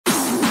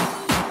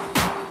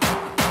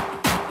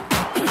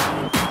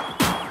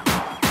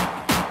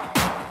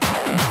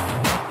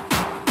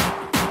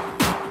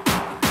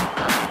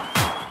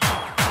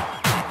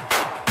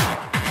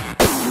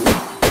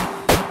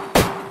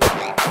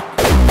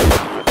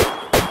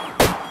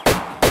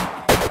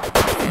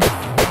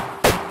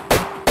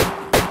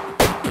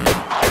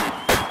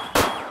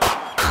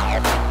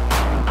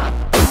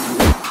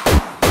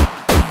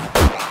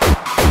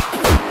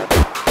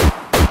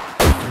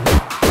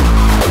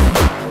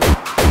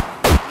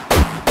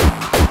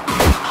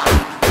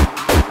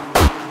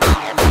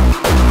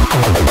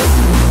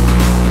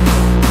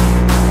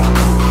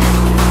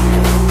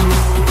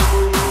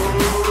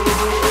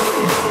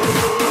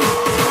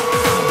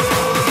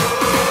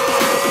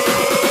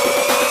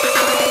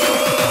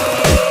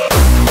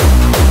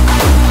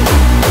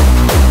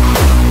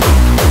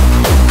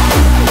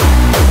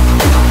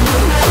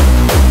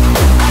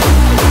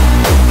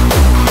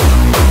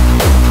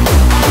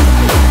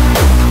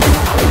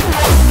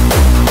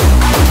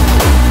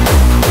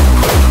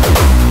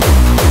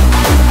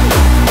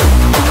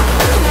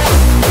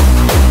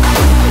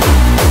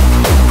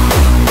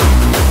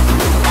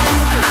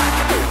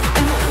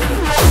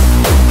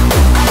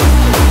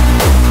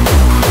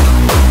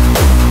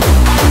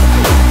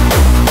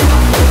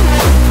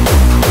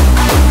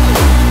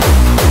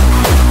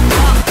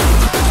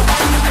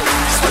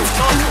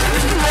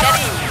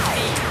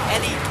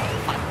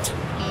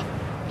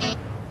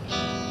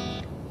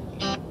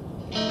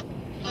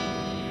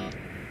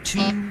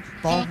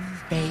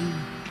bay,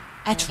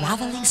 a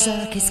travelling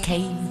circus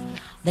came.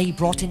 They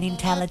brought an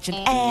intelligent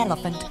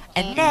elephant,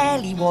 and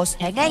Nellie was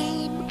her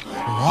name.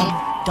 One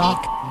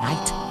dark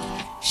night,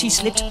 she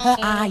slipped her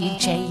iron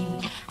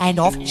chain, and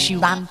off she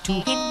ran to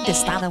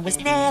Hindustan and was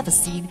never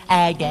seen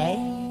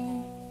again.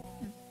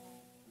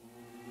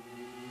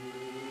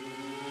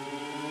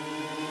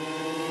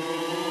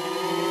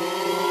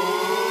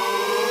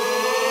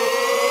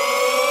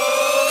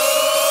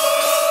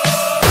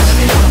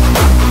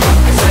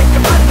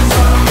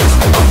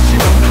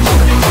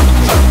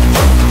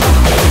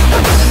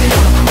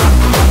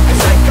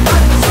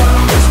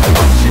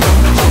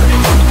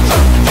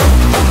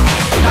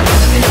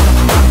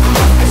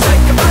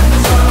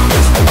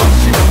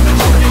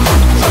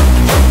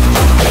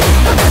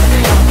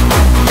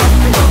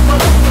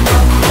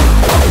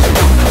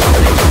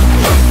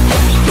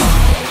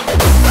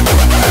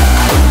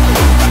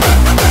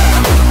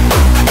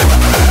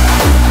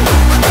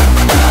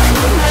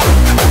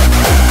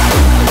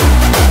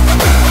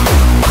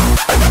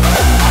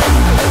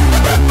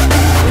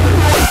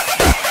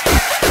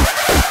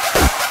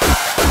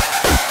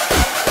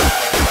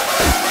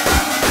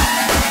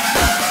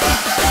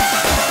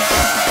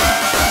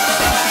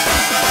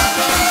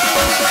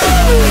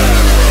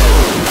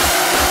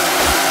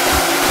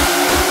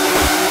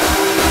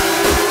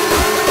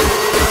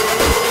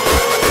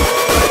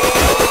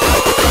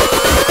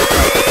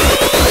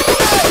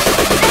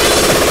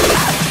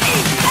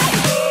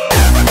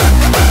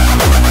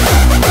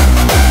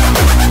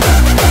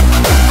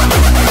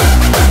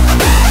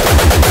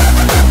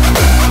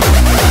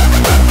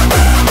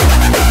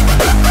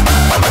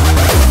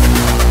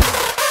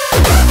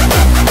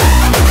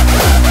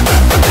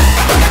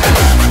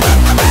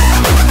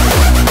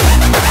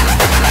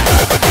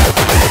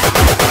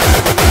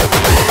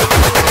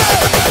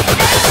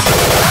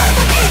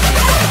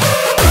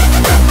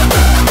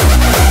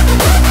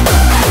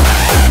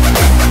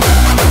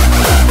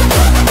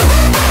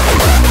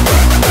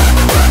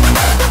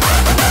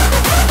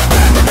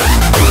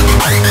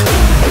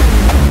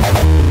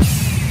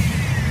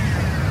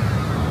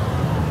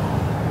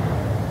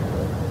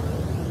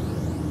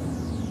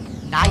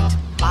 Night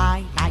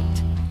by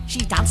night, she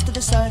danced to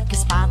the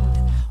circus band.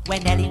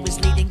 When Ellie was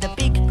leading the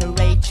big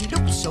parade, she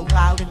looked so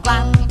proud and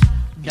grand.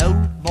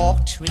 No more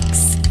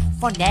tricks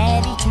for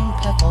Nellie to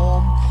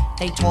perform.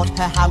 They taught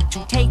her how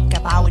to take a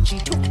bow, and she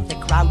took the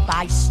crowd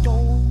by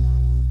storm.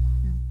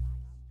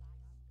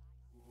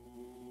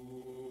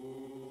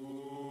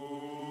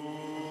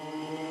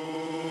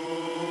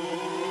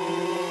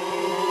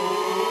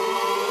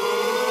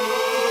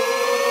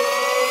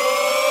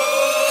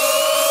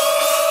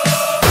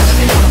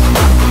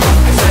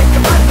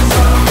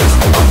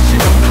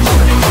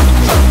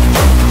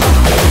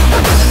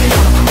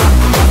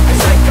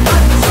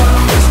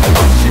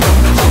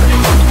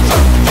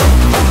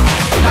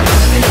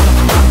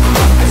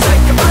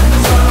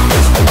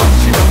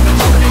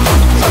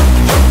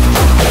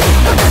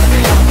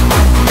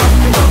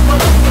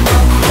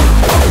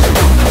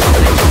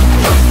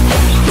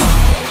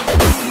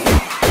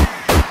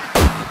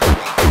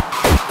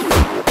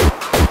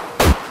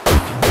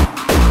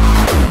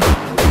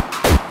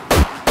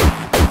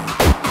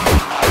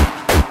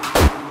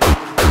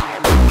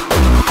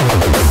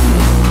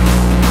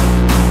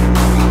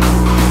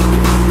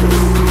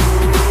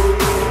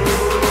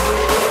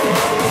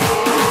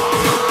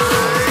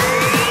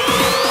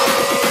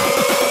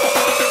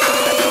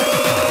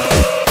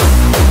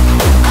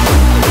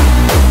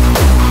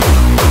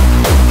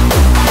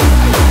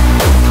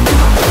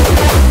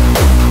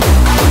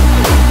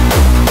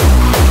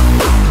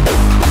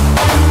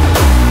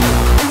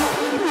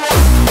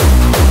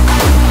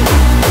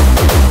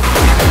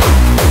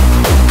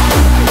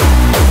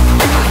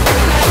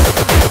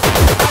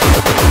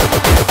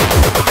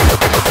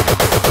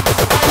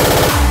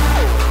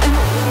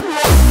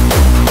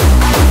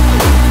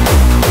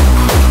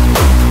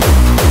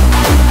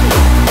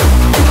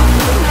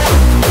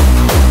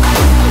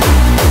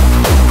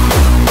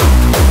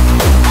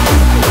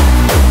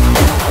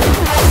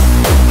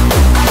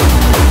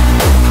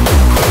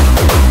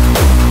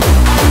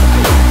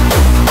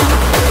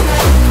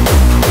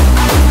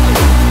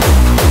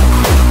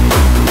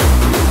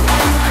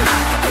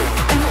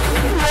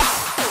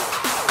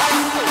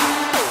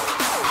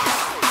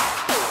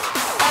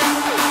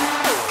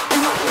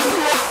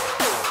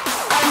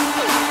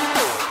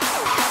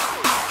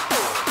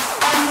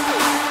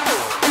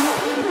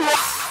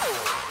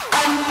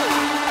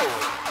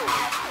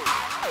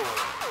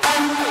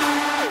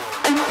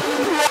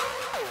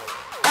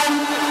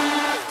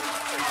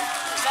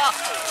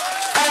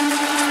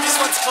 This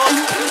one's called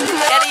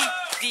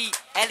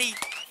Ellie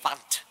the